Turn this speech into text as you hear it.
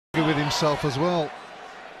angry with himself as well.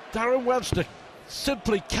 Darren Webster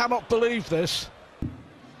simply cannot believe this.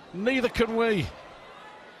 Neither can we.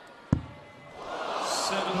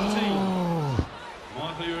 17.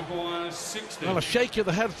 Michael requires 60. Well, a shake of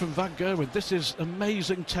the head from Van Gerwen. This is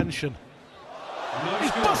amazing tension. No He's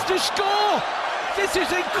score. busted score! This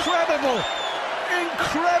is incredible!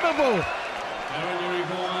 Incredible! Darren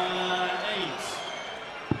requires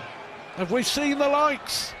 8. Have we seen the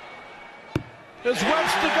likes? As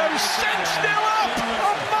Webster goes 6-0 up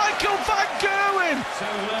on Michael Van Gerwen!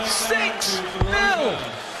 6-0!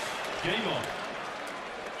 Game on.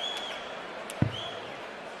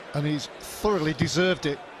 And he's thoroughly deserved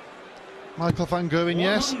it. Michael Van Gerwen,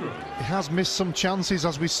 yes, he has missed some chances,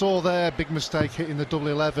 as we saw there. Big mistake hitting the double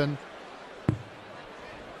 11.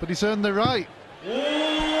 But he's earned the right.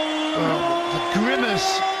 The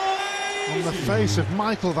grimace on the face of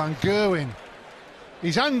Michael Van Gerwen.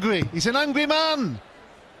 He's angry. He's an angry man.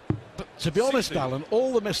 But to be honest, Alan,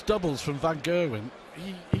 all the missed doubles from Van Gerwen,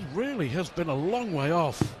 he really has been a long way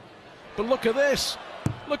off. But look at this.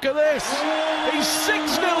 Look at this. He's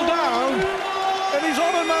 6-0 down and he's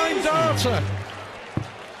on a 9-darter.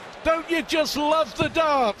 Don't you just love the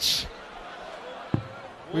darts?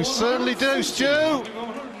 We certainly do, Stu.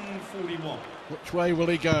 141. Which way will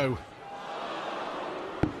he go?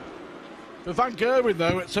 For Van Gerwen,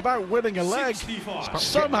 though, it's about winning a leg. 65.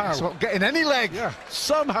 Somehow. It's not getting any leg. Yeah,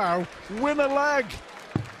 somehow win a leg.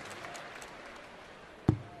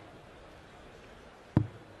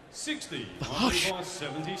 60. Hush. Michael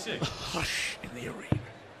 76. Hush in the arena.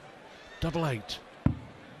 Double 8.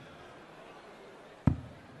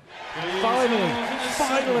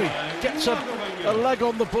 Finally gets a leg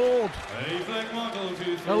on the board.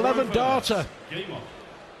 11-darter. Game on.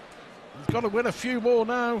 He's got to win a few more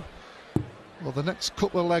now. Well, the next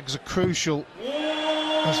couple of legs are crucial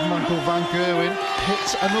as Michael Van Gerwen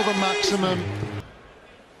hits another maximum.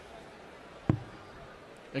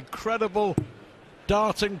 Incredible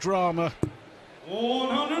darting drama.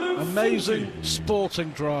 150. Amazing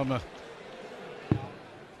sporting drama.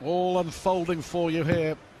 All unfolding for you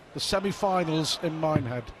here. The semi-finals in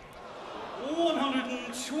Minehead.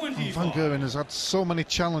 125. Van Gerwen has had so many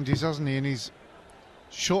challenges, hasn't he, in his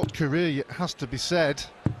short career, it has to be said.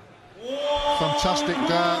 Fantastic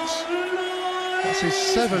darts. That's his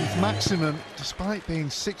 7th maximum, despite being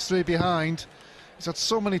 6-3 behind. He's had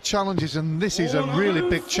so many challenges, and this is a really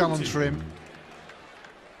big challenge for him.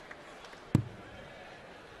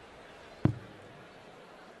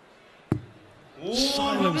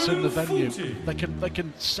 Silence in the venue. They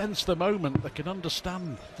can sense the moment. They can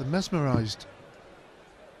understand. They're mesmerised.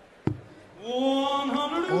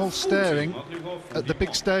 All staring at the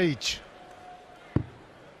big stage.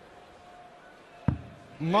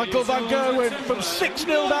 Michael Van Gerwen from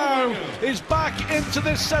 6-0 down is back into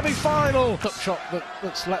this semi-final. Cup shot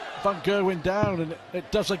that's let Van Gerwen down, and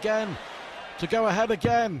it does again to go ahead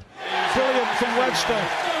again. Brilliant from Webster.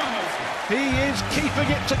 He is keeping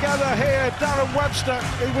it together here, Darren Webster.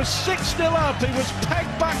 He was 6-0 up, he was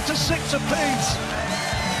pegged back to 6 apiece.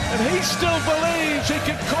 And he still believes he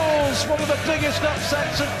can cause one of the biggest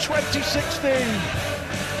upsets of 2016.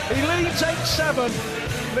 He leads 8-7.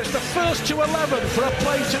 And it's the first to 11 for a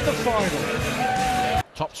place in the final.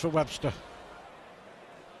 Tops for Webster.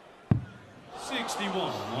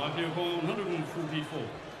 61. Michael 144.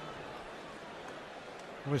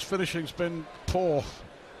 Well, his finishing's been poor.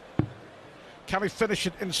 Can he finish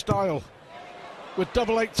it in style with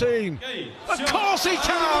double 18? Of course he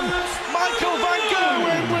can! Michael Van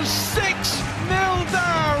Gerwen was 6-0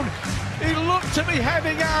 down. He looked to be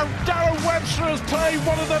heading out. Darren Webster has played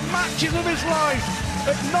one of the matches of his life.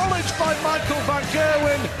 Acknowledged by Michael Van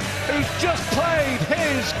Gerwen, who's just played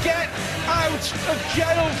his get out of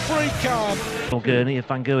jail free card. Gurney, if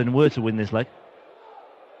Van Gerwen were to win this leg.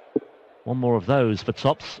 One more of those for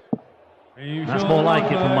tops. That's more like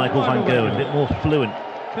it from Michael Van Gerwen, a bit more fluent,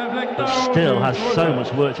 but still has so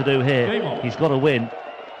much work to do here. He's got to win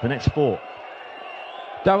the next 4.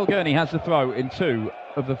 Darrell Gurney has the throw in 2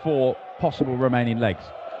 of the 4 possible remaining legs.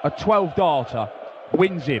 A 12-darter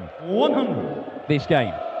wins him 100 this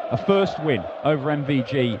game. A first win over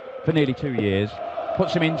MVG for nearly 2 years.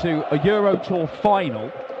 Puts him into a Euro Tour final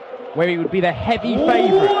where he would be the heavy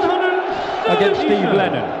favourite against Steve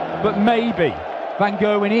Lennon. But maybe Van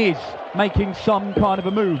Gerwen is making some kind of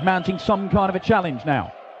a move, mounting some kind of a challenge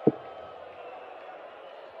now.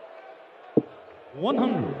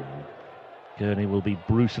 100. Gurney will be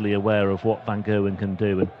brutally aware of what Van Gerwen can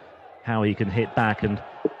do and how he can hit back, and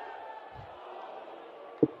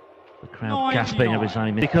the crowd gasping every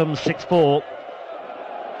time. It becomes 6-4.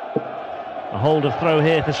 A hold of throw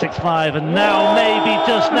here for 6-5, and now, maybe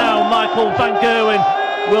just now, Michael van Gerwen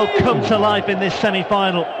will come to life in this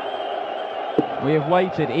semi-final. We have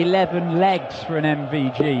waited 11 legs for an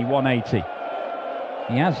MVG 180.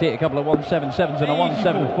 He has hit a couple of 177s and a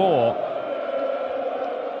 174.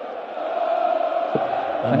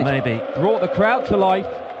 And maybe brought the crowd to life.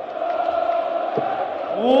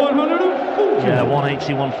 140. Yeah,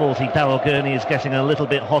 180, 140. Daryl Gurney is getting a little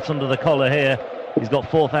bit hot under the collar here. He's got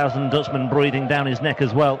 4,000 Dutchmen breathing down his neck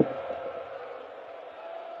as well.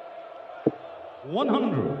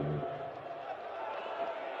 100.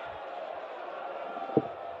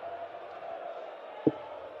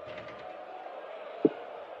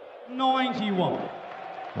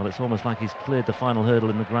 Well, it's almost like he's cleared the final hurdle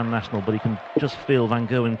in the Grand National, but he can just feel Van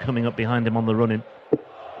Gerwen coming up behind him on the run-in.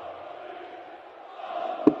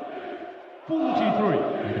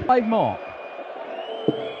 43. 5 more.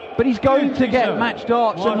 But he's going to get match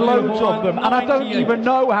darts and loads of them, and I don't even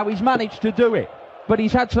know how he's managed to do it. But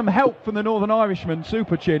he's had some help from the Northern Irishman,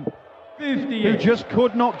 Super Chin, who just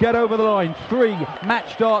could not get over the line. 3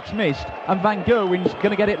 match darts missed, and Van Gerwen's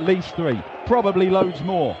going to get at least 3, probably loads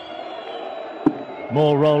more.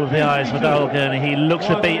 More roll of the eyes for Daryl Gurney. He looks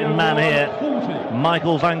a beaten man here.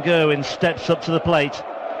 Michael van Gerwen steps up to the plate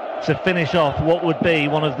to finish off what would be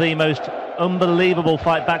one of the most unbelievable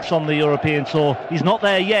fight backs on the European Tour. He's not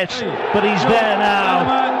there yet, but he's there now.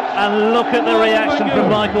 And look at the reaction from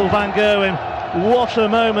Michael van Gerwen. What a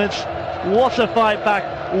moment, what a fight back,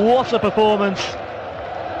 what a performance.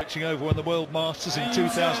 Over won the World Masters in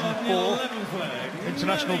 2004,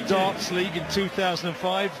 International Darts League in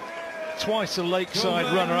 2005, twice a Lakeside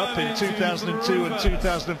runner-up in 2002 and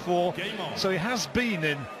 2004. So he has been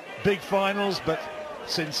in big finals, but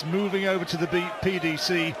since moving over to the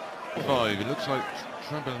PDC... 5, it looks like...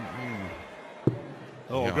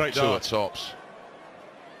 Oh, yeah, great 2 dart. at tops.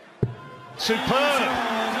 Superb!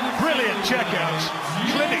 Brilliant checkout.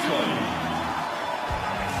 Clinical.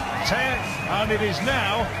 10, and it is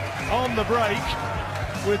now on the break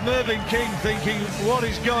with Mervyn King thinking, what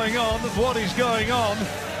is going on? What is going on?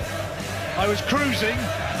 I was cruising,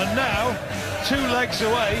 and now 2 legs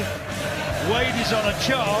away. Wade is on a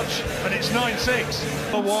charge, and it's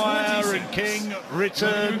 9-6. The wire, and King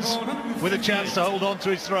returns with a chance to hold on to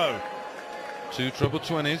his throw. 2 treble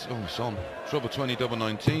 20s. Oh, it's on. Treble 20, double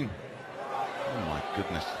 19. Oh my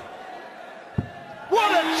goodness.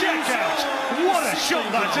 What a checkout! What a shot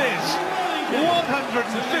that is!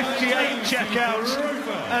 158 checkouts,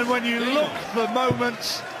 and when you look the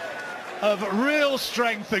moments of real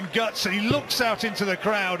strength and guts, and he looks out into the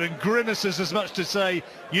crowd and grimaces as much to say,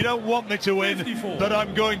 you don't want me to win, but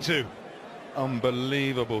I'm going to.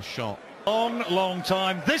 Unbelievable shot. Long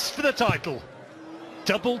time. This for the title.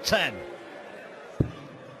 Double 10.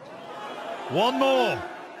 1 more.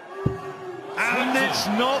 And it's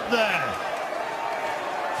not there.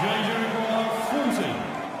 40.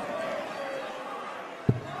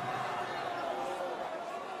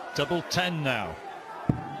 Double 10 now.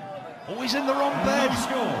 Oh, he's in the wrong bed.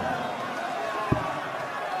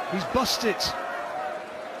 He's busted.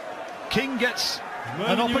 King gets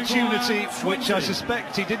an opportunity which I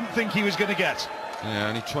suspect he didn't think he was going to get. Yeah,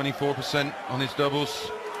 only 24% on his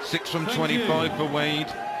doubles. 6 from 25 for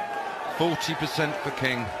Wade. 40% for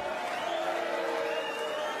King.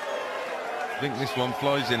 I think this one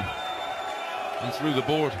flies in and through the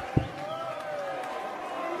board.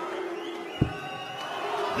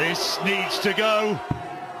 This needs to go,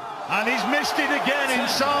 and he's missed it again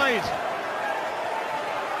inside.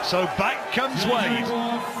 So back comes Wade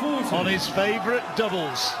on his favourite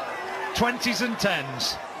doubles, 20s and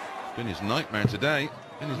 10s. Been his nightmare today,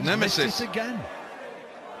 and his nemesis. Missed it again.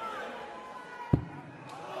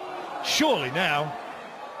 Surely now.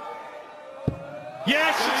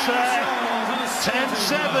 Yes, it's there.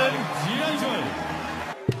 10-7.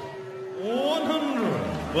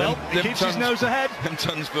 100. Well, he keeps his nose ahead. Them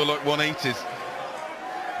tons feel like 180s.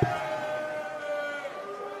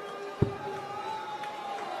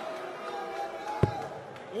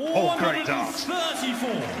 Oh, great dart. 34.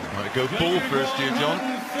 Right, go ball first here, John.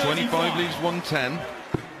 25 leaves 110.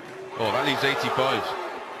 Oh, that leaves 85.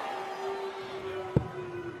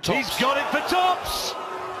 Tops. He's got it for tops.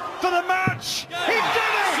 For the match. He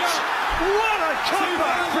did it! What a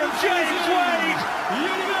comeback from James Wade.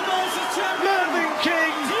 Mervyn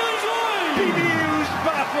King, bemused,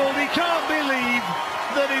 baffled. He can't believe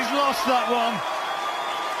that he's lost that one.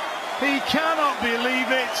 He cannot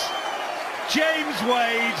believe it. James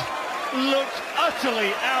Wade looked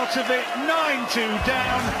utterly out of it, 9-2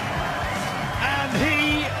 down, and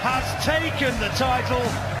he has taken the title.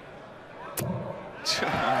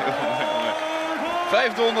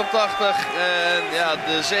 Vijfde 180 en ja,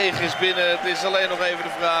 de zege is binnen. Het is alleen nog even de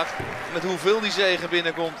vraag met hoeveel die zege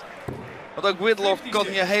binnenkomt. Want ook Whitlock kan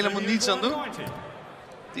hier helemaal niets aan doen.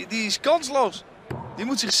 Die is kansloos. Die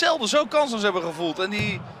moet zich zelden zo kansloos hebben gevoeld. En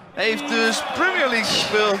die heeft dus Premier League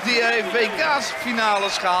gespeeld. Die heeft WK's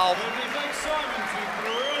finales gehaald.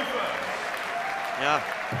 Ja.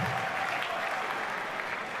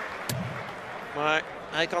 Maar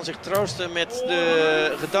hij kan zich troosten met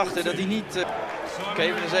de gedachte dat hij niet...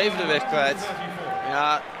 Kevin is even de weg kwijt.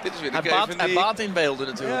 Ja, dit is weer de hij baat in beelden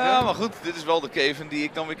natuurlijk. Ja, hè? maar goed, dit is wel de Kevin die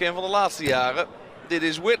ik dan weer ken van de laatste jaren. Dit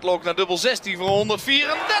is Whitlock naar dubbel 16 voor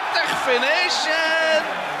 134 finish. En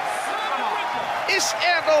is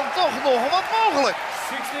er dan toch nog wat mogelijk?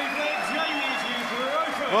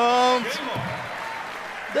 Want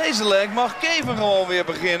deze leg mag Kevin gewoon weer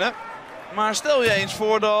beginnen. Maar stel je eens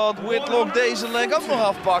voor dat Whitlock deze leg ook nog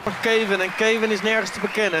afpakt. Kevin, en Kevin is nergens te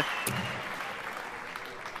bekennen.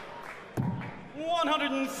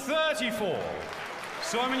 134.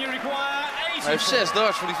 Simon, you require 80. Hij heeft 6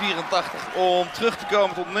 darts voor die 84 om terug te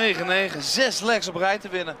komen tot 9-9. 6 legs op rij te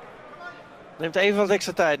winnen. Neemt even wat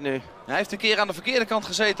extra tijd nu. Hij heeft een keer aan de verkeerde kant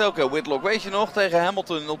gezeten ook, hè, Whitlock. Weet je nog, tegen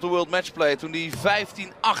Hamilton op de World Matchplay toen hij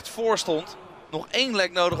 15-8 voor stond. Nog 1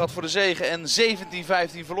 leg nodig had voor de zege en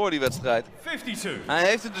 17-15 verloor die wedstrijd. 52. Hij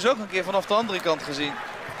heeft het dus ook een keer vanaf de andere kant gezien.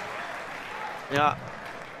 Ja.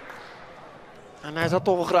 En hij zou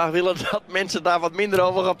toch wel graag willen dat mensen daar wat minder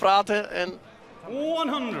over gaan praten. En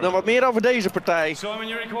 100. dan wat meer over deze partij. Simon,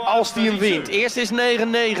 you require Als die hem 32. wint. Eerst is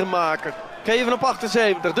 9-9 maken. Kevin op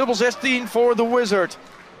 78. Dubbel 16 voor de Wizard.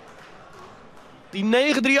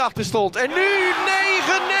 Die 9-3 achter stond. En nu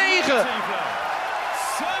 9-9.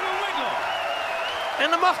 En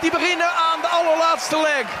dan mag hij beginnen aan de allerlaatste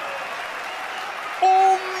leg.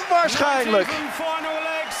 Onwaarschijnlijk.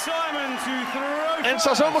 En het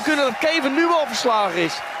zou zomaar kunnen dat Kevin nu al verslagen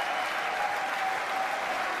is.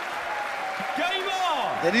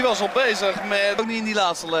 Ja, die was al bezig met ook niet in die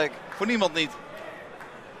laatste leg. Voor niemand niet.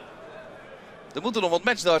 Er moeten nog wat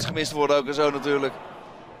matchdarts gemist worden ook en zo natuurlijk.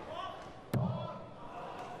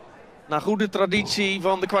 Naar goede traditie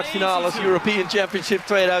van de kwartfinales European Championship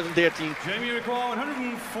 2013. Jamie require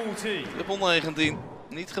 140. Dubbel 19.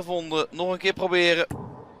 Niet gevonden. Nog een keer proberen.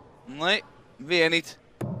 Nee, weer niet.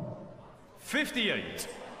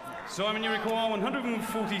 58. Simon, you require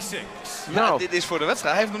 146. Ja, dit is voor de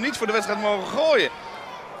wedstrijd. Hij heeft nog niet voor de wedstrijd mogen gooien.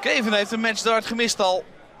 Kevin heeft een matchdart gemist al.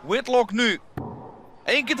 Whitlock nu.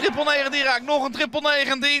 1 keer triple 19 raakt. Nog een triple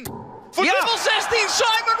 19. Voor dubbel 16.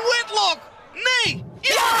 Simon Whitlock. Nee.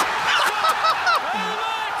 Ja!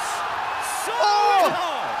 Oh!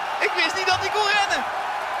 Ik wist niet dat hij kon rennen.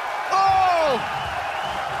 Oh!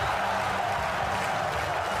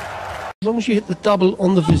 As long as you hit the double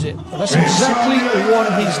on the visit. And that's exactly what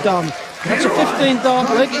he's done. That's a 15 dart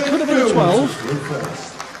leg. It could have been a 12.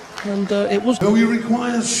 And it was...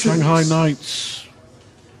 Shanghai Knights.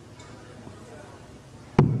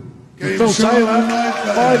 Phil Taylor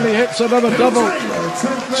finally hits another double.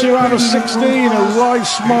 2 out of 16, a wry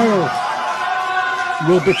smile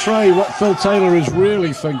will betray what Phil Taylor is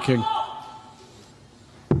really thinking.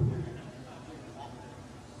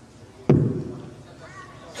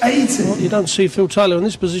 Well, you don't see Phil Taylor in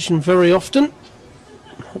this position very often.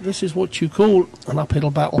 This is what you call an uphill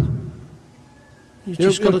battle. You've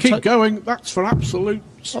just got to keep going. That's for absolute.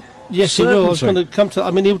 Yes, he will. I was going to come to. I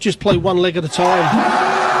mean, he'll just play one leg at a time.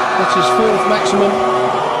 That's his 4th maximum.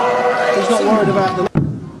 He's not worried about the.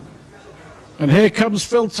 And here comes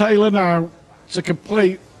Phil Taylor now to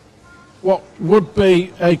complete what would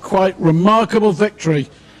be a quite remarkable victory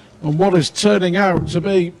on what is turning out to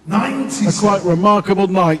be a quite remarkable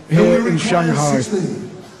night here in Shanghai.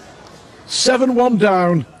 7-1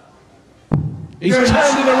 down. He's turned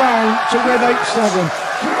it around to win 8-7.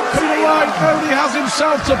 Peter Wright only has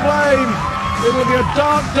himself to blame. It will be a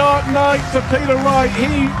dark, dark night for Peter Wright.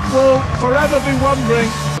 He will forever be wondering.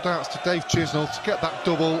 Darts to Dave Chisnell to get that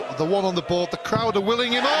double, the one on the board. The crowd are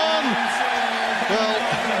willing him on. Well,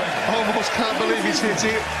 almost can't believe he's hit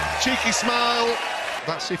it. Cheeky smile.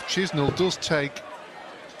 That's if Chisnell does take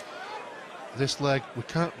this leg. We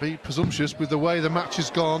can't be presumptuous with the way the match has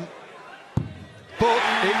gone. But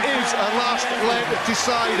it is a last leg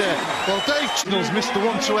decider. Well, Dave Chisnell's missed the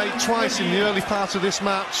 1-8 twice in the early part of this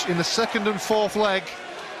match, in the 2nd and 4th leg,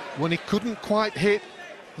 when he couldn't quite hit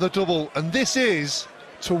the double. And this is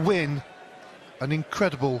to win an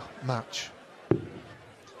incredible match.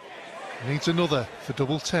 Needs another for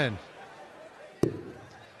double 10.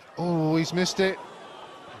 Oh, he's missed it.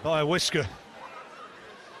 By a whisker.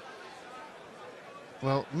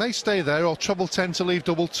 Well, may stay there, or treble 10 to leave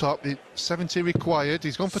double top. 70 required.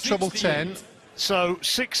 He's gone for treble 10. So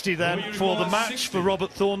 60 then for the match for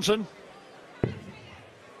Robert Thornton.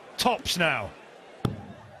 Tops now.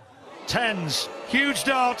 10s, huge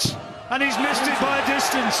darts, and he's missed it by a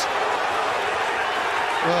distance.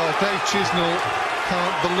 Well, Dave Chisnell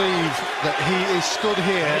can't believe that he is stood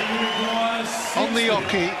here on the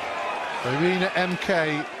Oki, Arena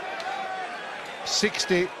MK,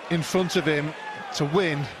 60 in front of him to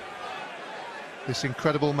win this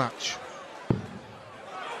incredible match.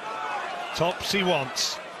 Tops he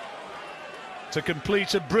wants to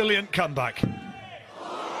complete a brilliant comeback.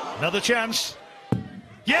 Another chance.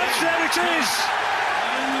 Yes, there it is!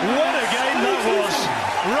 What a game that was.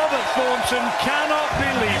 Robert Thornton cannot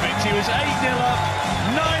believe it. He was 8-0 up,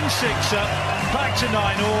 9-6 up, back to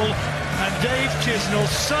 9-all, and Dave Chisnell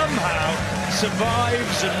somehow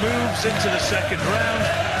survives and moves into the second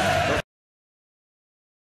round.